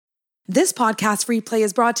This podcast replay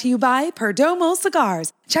is brought to you by Perdomo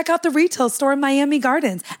Cigars. Check out the retail store in Miami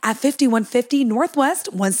Gardens at 5150 Northwest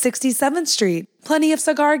 167th Street. Plenty of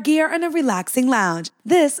cigar gear and a relaxing lounge.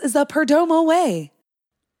 This is the Perdomo way.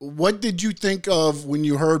 What did you think of when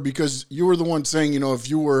you heard, because you were the one saying, if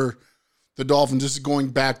you were the Dolphins, this is going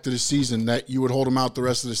back to the season, that you would hold them out the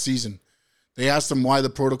rest of the season. They asked him why the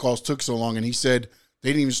protocols took so long, and he said they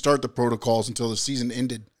didn't even start the protocols until the season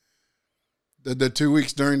ended. The 2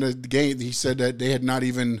 weeks during the game, he said that they had not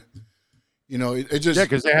even, it just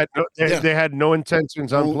because they had no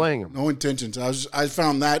intentions on playing him. No intentions. I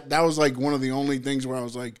found that was like one of the only things where I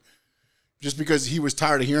was like, just because he was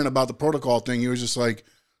tired of hearing about the protocol thing, he was just like,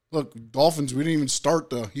 look, Dolphins, we didn't even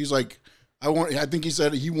start he's like, I think he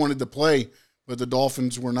said he wanted to play, but the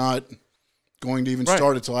Dolphins were not going to even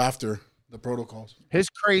start until after the protocols. His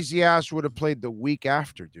crazy ass would have played the week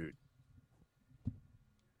after, dude.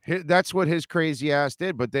 That's what his crazy ass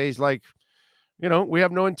did. But he's like, we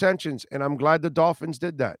have no intentions, and I'm glad the Dolphins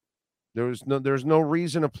did that. There's no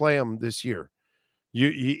reason to play him this year.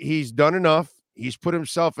 He's done enough. He's put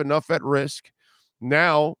himself enough at risk.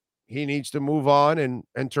 Now he needs to move on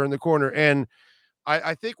and turn the corner. And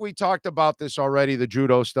I think we talked about this already, the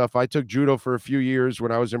judo stuff. I took judo for a few years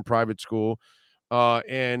when I was in private school,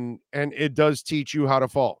 and it does teach you how to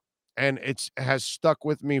fall, and it has stuck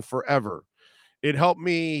with me forever. It helped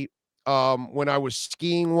me when I was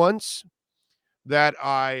skiing once, that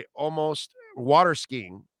I almost water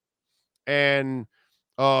skiing, and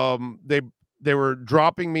they were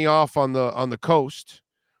dropping me off on the coast,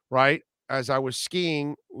 right? As I was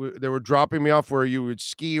skiing, they were dropping me off where you would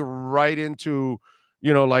ski right into,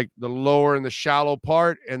 like the lower and the shallow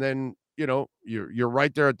part, and then you're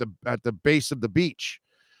right there at the base of the beach,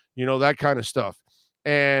 that kind of stuff.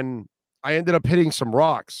 And I ended up hitting some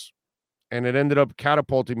rocks, and it ended up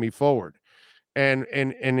catapulting me forward. And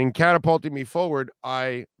in catapulting me forward,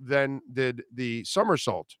 I then did the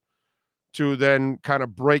somersault to then kind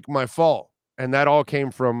of break my fall. And that all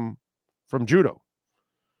came from judo.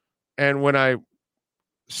 And when I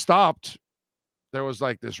stopped, there was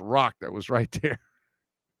like this rock that was right there.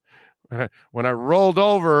 When I rolled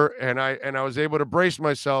over and I was able to brace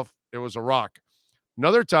myself, it was a rock.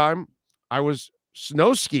 Another time, I was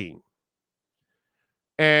snow skiing.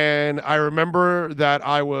 And I remember that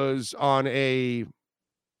I was on it's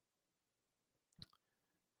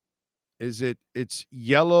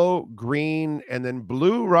yellow, green, and then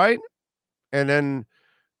blue, right? And then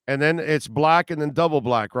it's black and then double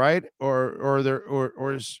black, right? Or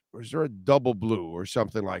is there a double blue or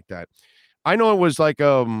something like that? I know it was like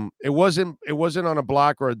it wasn't on a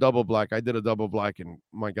black or a double black. I did a double black, and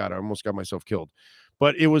my God, I almost got myself killed.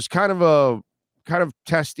 But it was kind of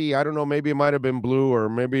testy. I don't know. Maybe it might have been blue, or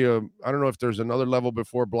maybe I don't know if there's another level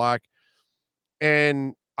before black.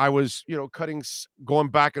 And I was, going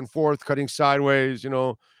back and forth, cutting sideways,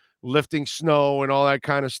 lifting snow and all that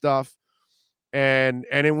kind of stuff. And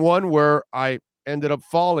in one where I ended up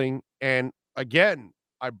falling, and again,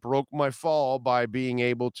 I broke my fall by being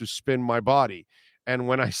able to spin my body. And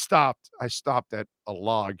when I stopped at a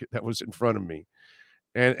log that was in front of me.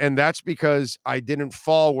 And that's because I didn't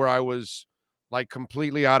fall where I was like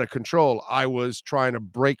completely out of control. I was trying to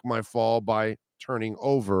break my fall by turning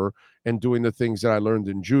over and doing the things that I learned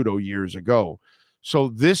in judo years ago. So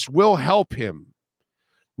this will help him.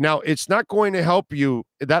 Now, it's not going to help you.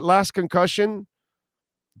 That last concussion,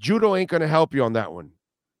 judo ain't going to help you on that one,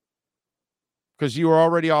 because you were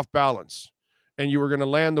already off balance and you were going to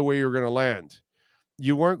land the way you were going to land.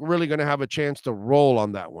 You weren't really going to have a chance to roll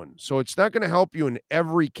on that one. So it's not going to help you in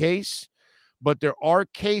every case, but there are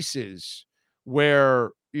cases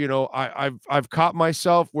where, I've caught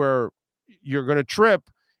myself where you're going to trip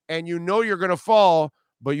and you're going to fall,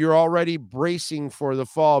 but you're already bracing for the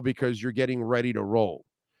fall because you're getting ready to roll.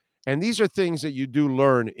 And these are things that you do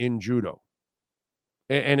learn in judo.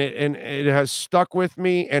 And it has stuck with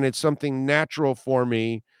me, and it's something natural for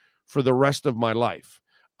me for the rest of my life.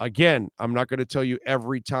 Again, I'm not going to tell you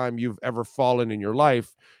every time you've ever fallen in your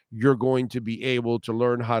life, you're going to be able to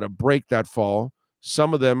learn how to break that fall.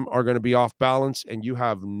 Some of them are going to be off balance, and you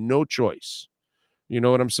have no choice. You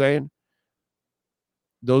know what I'm saying?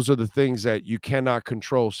 Those are the things that you cannot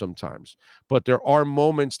control sometimes. But there are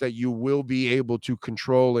moments that you will be able to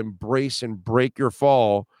control, embrace, and break your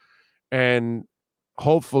fall. And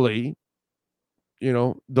hopefully,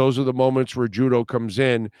 those are the moments where judo comes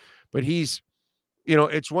in. But he's,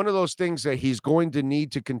 it's one of those things that he's going to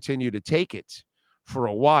need to continue to take it for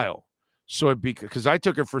a while. So because I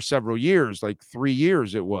took it for several years, like 3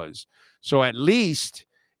 years it was. So at least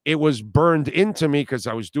it was burned into me because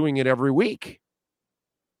I was doing it every week.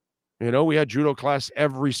 You know, we had judo class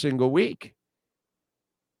every single week.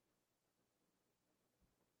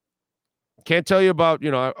 Can't tell you about,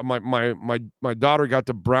 my daughter got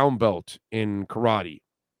the brown belt in karate.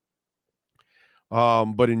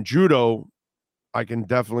 But in judo, I can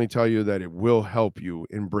definitely tell you that it will help you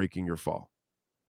in breaking your fall.